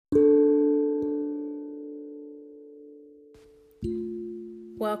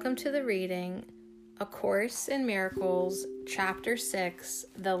Welcome to the reading, A Course in Miracles, Chapter 6,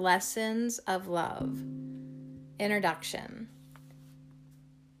 The Lessons of Love. Introduction.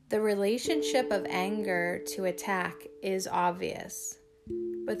 The relationship of anger to attack is obvious,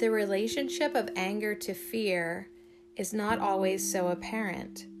 but the relationship of anger to fear is not always so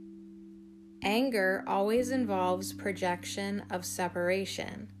apparent. Anger always involves projection of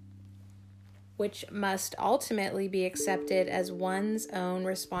separation, which must ultimately be accepted as one's own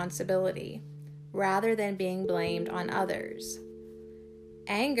responsibility, rather than being blamed on others.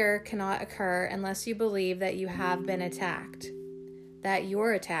 Anger cannot occur unless you believe that you have been attacked, that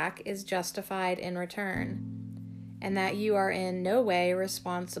your attack is justified in return, and that you are in no way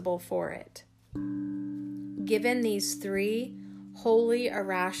responsible for it. Given these three wholly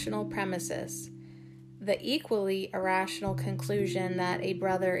irrational premises, the equally irrational conclusion that a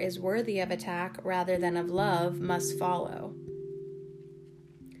brother is worthy of attack rather than of love must follow.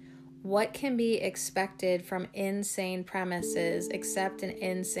 What can be expected from insane premises except an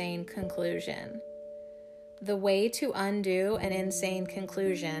insane conclusion? The way to undo an insane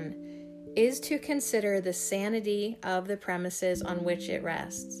conclusion is to consider the sanity of the premises on which it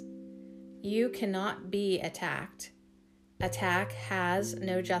rests. You cannot be attacked. Attack has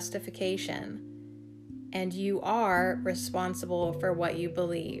no justification, and you are responsible for what you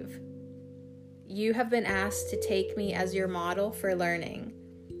believe. You have been asked to take me as your model for learning,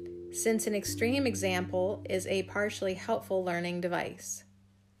 since an extreme example is a partially helpful learning device.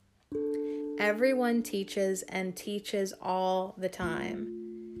 Everyone teaches and teaches all the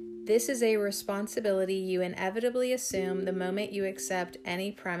time. This is a responsibility you inevitably assume the moment you accept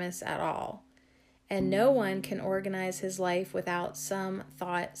any premise at all, and no one can organize his life without some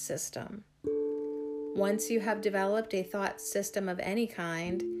thought system. Once you have developed a thought system of any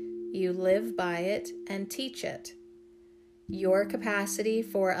kind, you live by it and teach it. Your capacity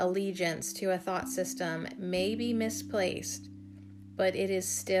for allegiance to a thought system may be misplaced, but it is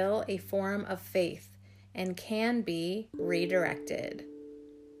still a form of faith and can be redirected.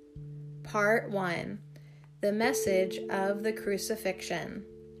 Part 1. The Message of the Crucifixion.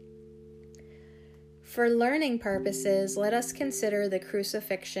 For learning purposes, let us consider the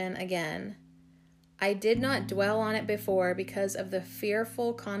crucifixion again. I did not dwell on it before because of the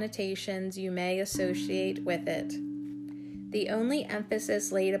fearful connotations you may associate with it. The only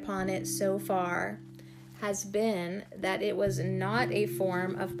emphasis laid upon it so far has been that it was not a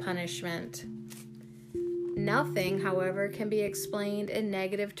form of punishment. Nothing, however, can be explained in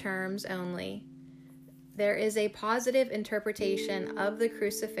negative terms only. There is a positive interpretation of the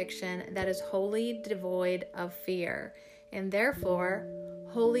crucifixion that is wholly devoid of fear, and therefore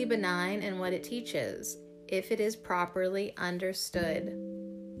wholly benign in what it teaches, if it is properly understood.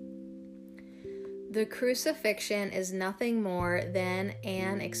 The crucifixion is nothing more than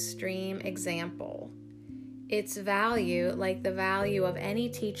an extreme example. Its value, like the value of any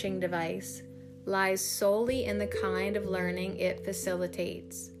teaching device, lies solely in the kind of learning it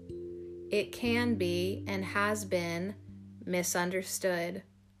facilitates. It can be, and has been, misunderstood.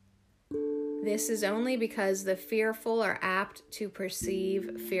 This is only because the fearful are apt to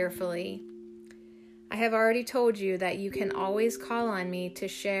perceive fearfully. I have already told you that you can always call on me to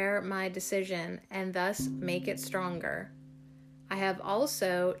share my decision and thus make it stronger. I have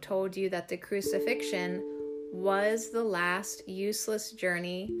also told you that the crucifixion was the last useless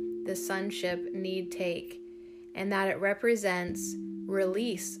journey the sonship need take, and that it represents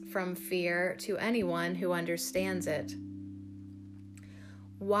release from fear to anyone who understands it.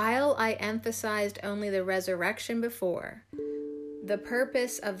 While I emphasized only the resurrection before, the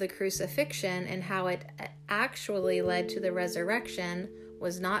purpose of the crucifixion and how it actually led to the resurrection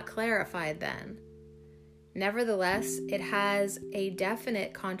was not clarified then. Nevertheless, it has a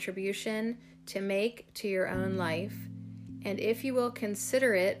definite contribution to make to your own life, and if you will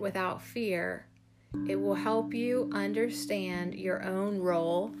consider it without fear, it will help you understand your own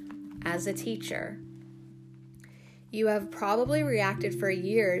role as a teacher. You have probably reacted for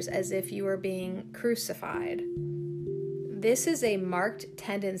years as if you were being crucified. This is a marked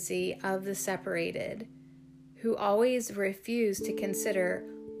tendency of the separated, who always refuse to consider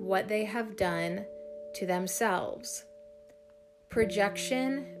what they have done to themselves.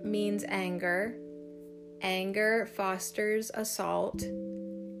 Projection means anger. Anger fosters assault,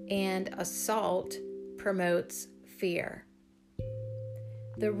 and assault promotes fear.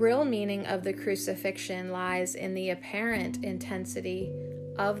 The real meaning of the crucifixion lies in the apparent intensity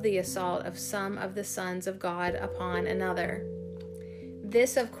of the assault of some of the sons of God upon another.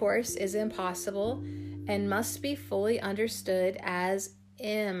 This, of course, is impossible and must be fully understood as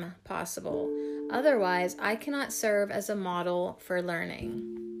impossible Otherwise, I cannot serve as a model for learning.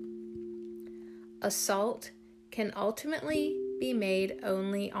 Assault can ultimately be made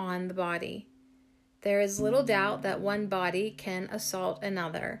only on the body. There is little doubt that one body can assault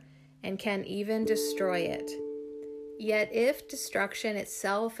another and can even destroy it. Yet if destruction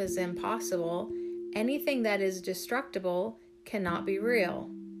itself is impossible, anything that is destructible cannot be real.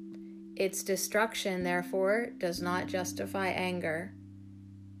 Its destruction, therefore, does not justify anger.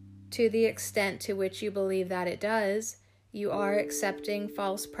 To the extent to which you believe that it does, you are accepting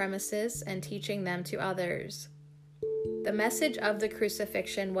false premises and teaching them to others. The message of the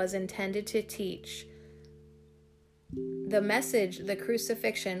crucifixion was intended to teach. The message the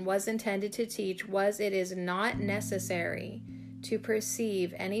crucifixion was intended to teach was it is not necessary to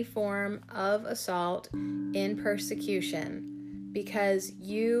perceive any form of assault in persecution, because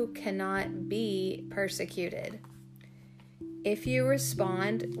you cannot be persecuted. If you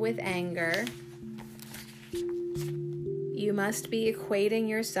respond with anger, you must be equating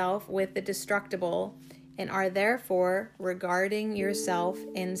yourself with the destructible and are therefore regarding yourself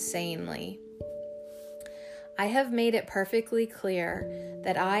insanely. I have made it perfectly clear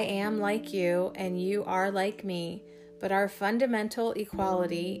that I am like you and you are like me, but our fundamental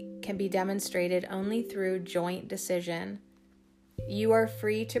equality can be demonstrated only through joint decision. You are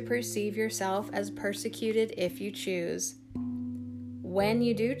free to perceive yourself as persecuted if you choose. When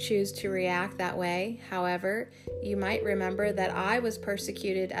you do choose to react that way, however, you might remember that I was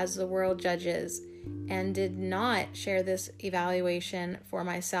persecuted as the world judges and did not share this evaluation for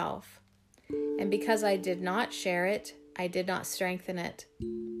myself. And because I did not share it, I did not strengthen it.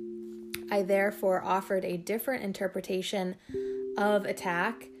 I therefore offered a different interpretation of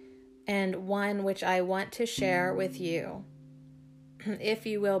attack and one which I want to share with you. If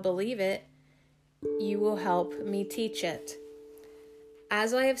you will believe it, you will help me teach it.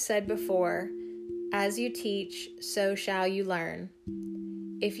 As I have said before, as you teach, so shall you learn.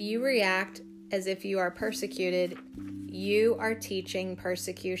 If you react as if you are persecuted, you are teaching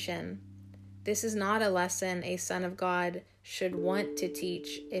persecution. This is not a lesson a son of God should want to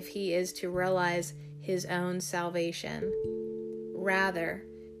teach if he is to realize his own salvation. Rather,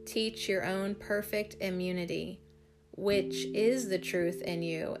 teach your own perfect immunity, which is the truth in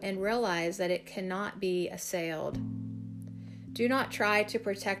you, and realize that it cannot be assailed. Do not try to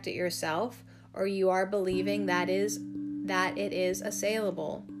protect it yourself, or you are believing that it is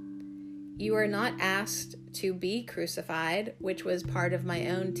assailable. You are not asked to be crucified, which was part of my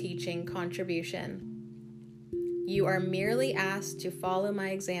own teaching contribution. You are merely asked to follow my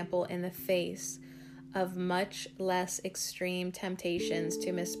example in the face of much less extreme temptations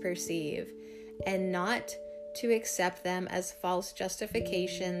to misperceive, and not to accept them as false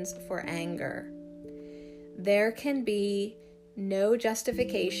justifications for anger. There can be no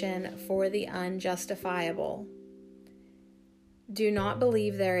justification for the unjustifiable. Do not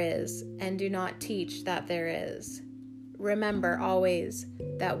believe there is, and do not teach that there is. Remember always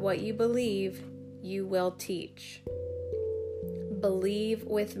that what you believe, you will teach. Believe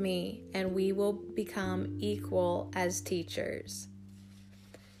with me, and we will become equal as teachers.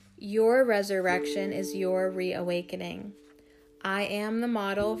 Your resurrection is your reawakening. I am the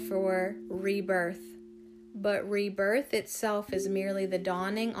model for rebirth. But rebirth itself is merely the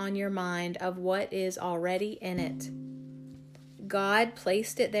dawning on your mind of what is already in it. God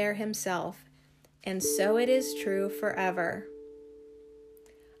placed it there himself, and so it is true forever.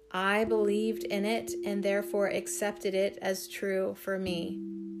 I believed in it and therefore accepted it as true for me.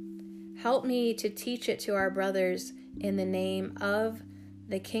 Help me to teach it to our brothers in the name of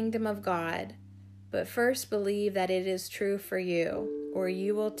the kingdom of God, but first believe that it is true for you, or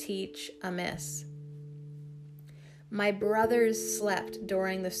you will teach amiss. My brothers slept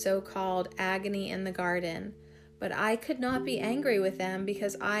during the so-called agony in the garden, but I could not be angry with them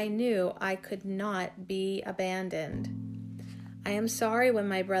because I knew I could not be abandoned. I am sorry when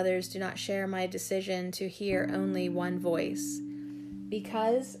my brothers do not share my decision to hear only one voice,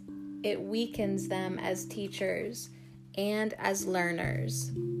 because it weakens them as teachers and as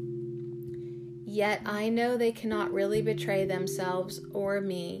learners. Yet I know they cannot really betray themselves or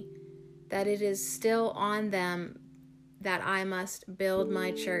me, that it is still on them that I must build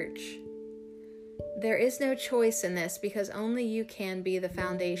my church. There is no choice in this, because only you can be the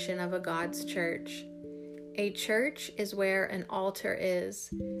foundation of a God's church. A church is where an altar is,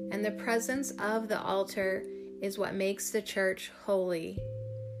 and the presence of the altar is what makes the church holy.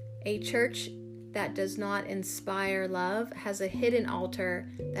 A church that does not inspire love has a hidden altar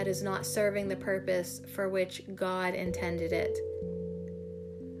that is not serving the purpose for which God intended it.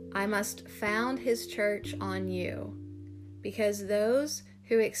 I must found his church on you, because those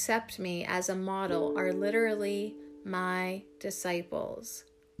who accept me as a model are literally my disciples.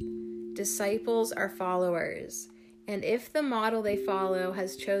 Disciples are followers, and if the model they follow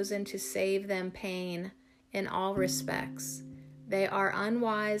has chosen to save them pain in all respects, they are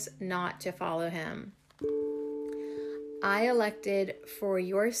unwise not to follow him. I elected for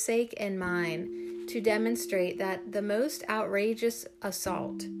your sake and mine to demonstrate that the most outrageous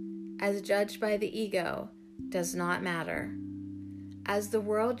assault, as judged by the ego, does not matter. As the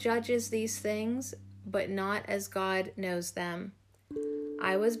world judges these things, but not as God knows them.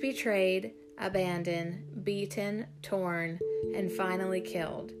 I was betrayed, abandoned, beaten, torn, and finally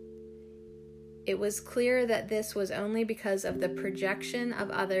killed. It was clear that this was only because of the projection of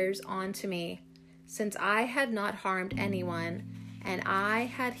others onto me, since I had not harmed anyone, and I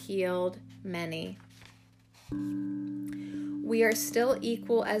had healed many. We are still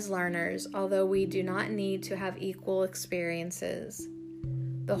equal as learners, although we do not need to have equal experiences.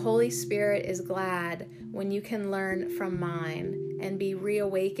 The Holy Spirit is glad when you can learn from mine and be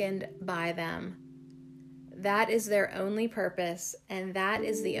reawakened by them. That is their only purpose, and that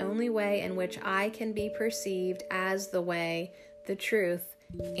is the only way in which I can be perceived as the way, the truth,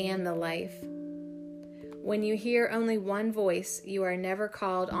 and the life. When you hear only one voice, you are never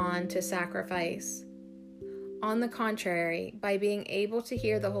called on to sacrifice. On the contrary, by being able to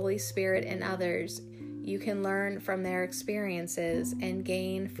hear the Holy Spirit in others, you can learn from their experiences and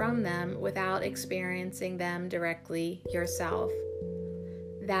gain from them without experiencing them directly yourself.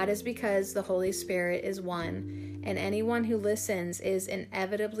 That is because the Holy Spirit is one, and anyone who listens is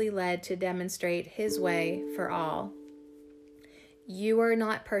inevitably led to demonstrate his way for all. You are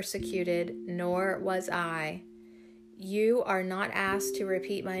not persecuted, nor was I. You are not asked to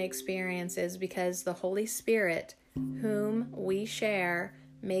repeat my experiences because the Holy Spirit, whom we share,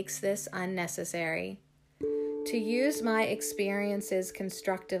 makes this unnecessary. To use my experiences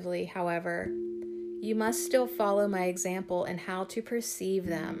constructively, however, you must still follow my example in how to perceive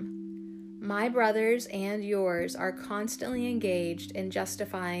them. My brothers and yours are constantly engaged in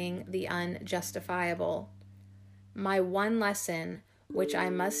justifying the unjustifiable. My one lesson, which I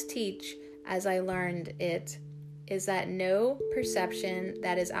must teach as I learned it, is that no perception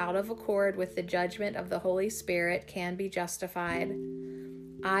that is out of accord with the judgment of the Holy Spirit can be justified.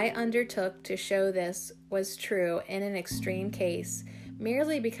 I undertook to show this was true in an extreme case,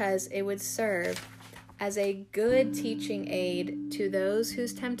 merely because it would serve as a good teaching aid to those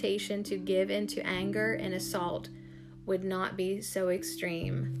whose temptation to give into anger and assault would not be so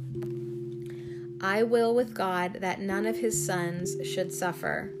extreme. I will with God that none of his sons should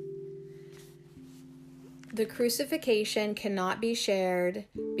suffer. The crucifixion cannot be shared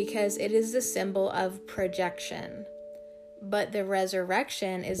because it is the symbol of projection. But the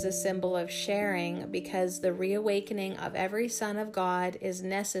resurrection is a symbol of sharing because the reawakening of every son of God is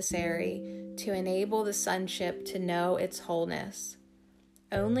necessary to enable the sonship to know its wholeness.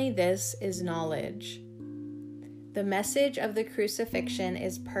 Only this is knowledge. The message of the crucifixion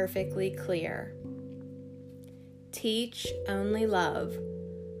is perfectly clear. Teach only love,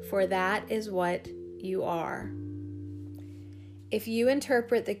 for that is what you are. If you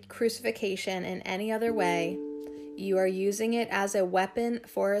interpret the crucifixion in any other way, you are using it as a weapon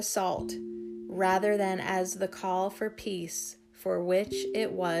for assault rather than as the call for peace for which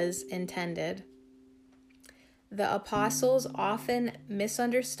it was intended. The apostles often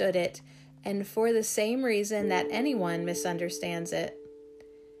misunderstood it, and for the same reason that anyone misunderstands it.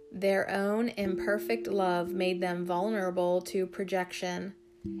 Their own imperfect love made them vulnerable to projection,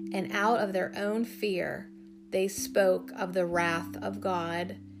 and out of their own fear, they spoke of the wrath of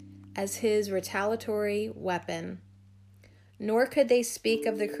God as his retaliatory weapon. Nor could they speak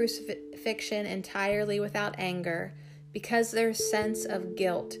of the crucifixion entirely without anger, because their sense of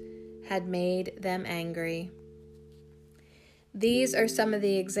guilt had made them angry. These are some of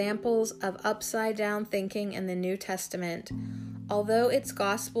the examples of upside-down thinking in the New Testament, although its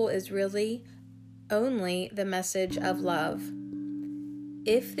gospel is really only the message of love.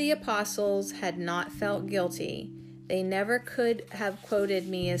 If the apostles had not felt guilty, they never could have quoted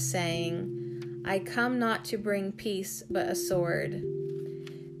me as saying, "I come not to bring peace, but a sword."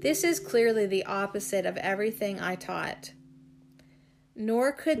 This is clearly the opposite of everything I taught.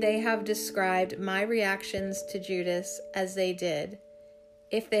 Nor could they have described my reactions to Judas as they did,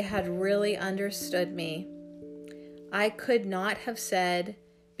 if they had really understood me. I could not have said,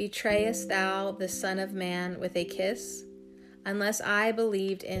 "Betrayest thou the Son of Man with a kiss?" unless I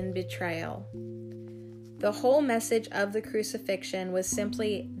believed in betrayal. The whole message of the crucifixion was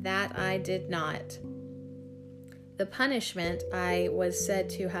simply that I did not. The punishment I was said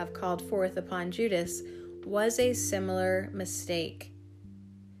to have called forth upon Judas was a similar mistake.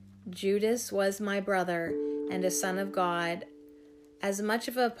 Judas was my brother and a son of God, as much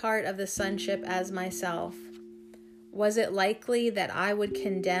of a part of the sonship as myself. Was it likely that I would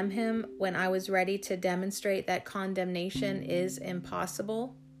condemn him when I was ready to demonstrate that condemnation is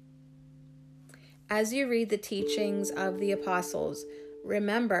impossible? As you read the teachings of the apostles,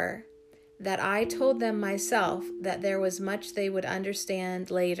 remember that I told them myself that there was much they would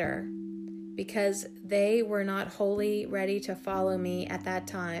understand later, because they were not wholly ready to follow me at that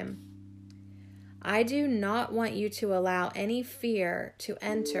time. I do not want you to allow any fear to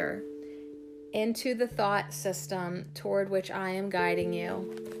enter into the thought system toward which I am guiding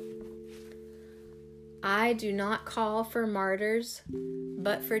you. I do not call for martyrs,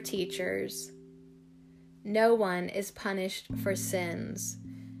 but for teachers. No one is punished for sins,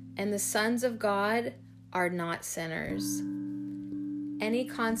 and the sons of God are not sinners. Any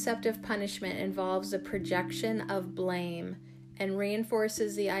concept of punishment involves a projection of blame and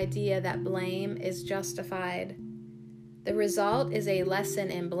reinforces the idea that blame is justified. The result is a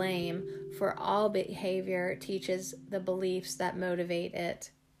lesson in blame, for all behavior teaches the beliefs that motivate it.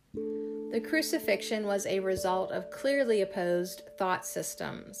 The crucifixion was a result of clearly opposed thought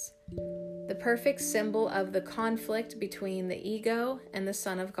systems, the perfect symbol of the conflict between the ego and the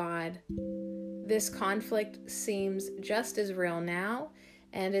Son of God. This conflict seems just as real now,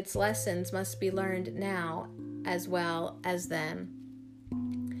 and its lessons must be learned now as well as then.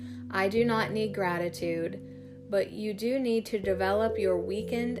 I do not need gratitude, but you do need to develop your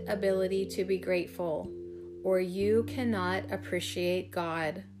weakened ability to be grateful, or you cannot appreciate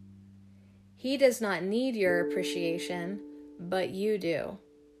God. He does not need your appreciation, but you do.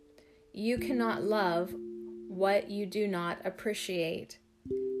 You cannot love what you do not appreciate,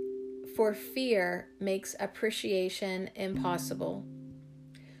 for fear makes appreciation impossible.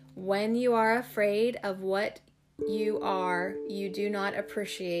 When you are afraid of what you are, you do not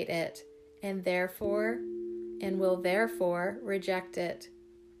appreciate it, and will therefore reject it.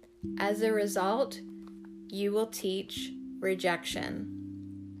 As a result, you will teach rejection.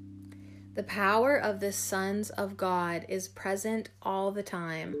 The power of the sons of God is present all the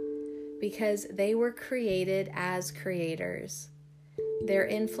time because they were created as creators. Their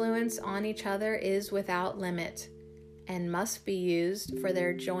influence on each other is without limit and must be used for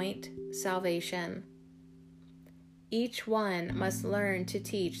their joint salvation. Each one must learn to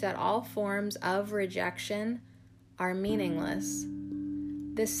teach that all forms of rejection are meaningless.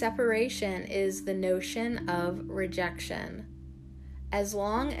 This separation is the notion of rejection. As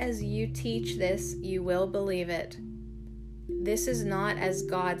long as you teach this, you will believe it. This is not as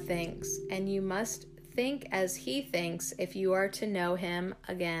God thinks, and you must think as He thinks if you are to know Him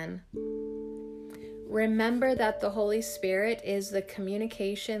again. Remember that the Holy Spirit is the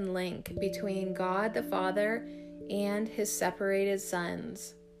communication link between God the Father and His separated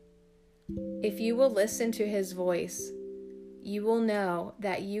sons. If you will listen to His voice, you will know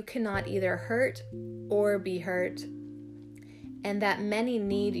that you cannot either hurt or be hurt, and that many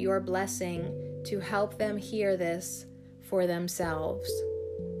need your blessing to help them hear this for themselves.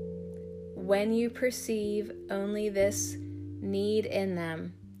 When you perceive only this need in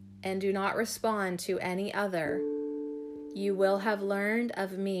them and do not respond to any other, you will have learned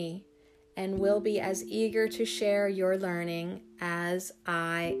of me and will be as eager to share your learning as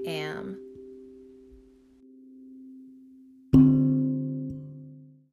I am.